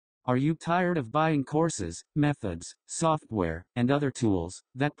Are you tired of buying courses, methods, software, and other tools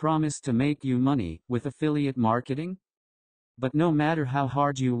that promise to make you money with affiliate marketing? But no matter how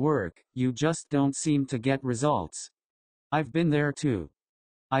hard you work, you just don't seem to get results. I've been there too.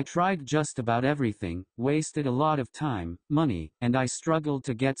 I tried just about everything, wasted a lot of time, money, and I struggled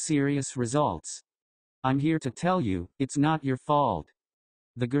to get serious results. I'm here to tell you, it's not your fault.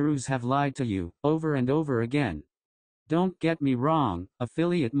 The gurus have lied to you, over and over again. Don't get me wrong,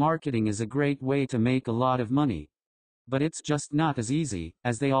 affiliate marketing is a great way to make a lot of money. But it's just not as easy,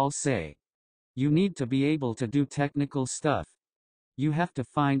 as they all say. You need to be able to do technical stuff. You have to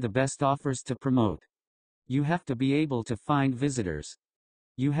find the best offers to promote. You have to be able to find visitors.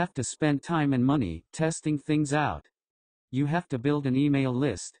 You have to spend time and money testing things out. You have to build an email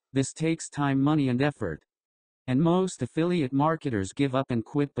list. This takes time, money, and effort. And most affiliate marketers give up and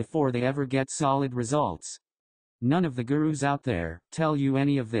quit before they ever get solid results. None of the gurus out there tell you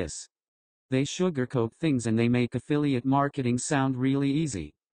any of this. They sugarcoat things and they make affiliate marketing sound really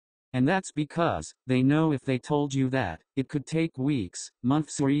easy. And that's because they know if they told you that it could take weeks,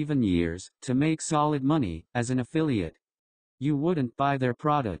 months, or even years to make solid money as an affiliate, you wouldn't buy their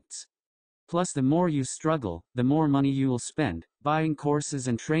products. Plus, the more you struggle, the more money you will spend buying courses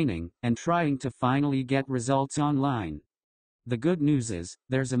and training and trying to finally get results online. The good news is,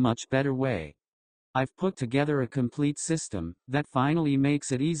 there's a much better way. I've put together a complete system that finally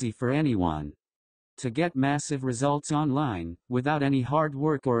makes it easy for anyone to get massive results online without any hard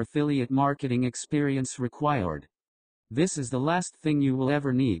work or affiliate marketing experience required. This is the last thing you will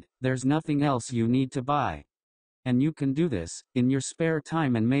ever need. There's nothing else you need to buy. And you can do this in your spare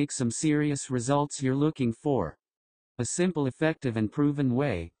time and make some serious results you're looking for. A simple, effective, and proven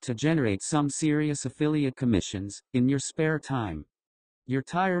way to generate some serious affiliate commissions in your spare time. You're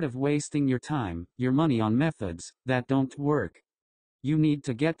tired of wasting your time, your money on methods that don't work. You need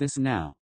to get this now.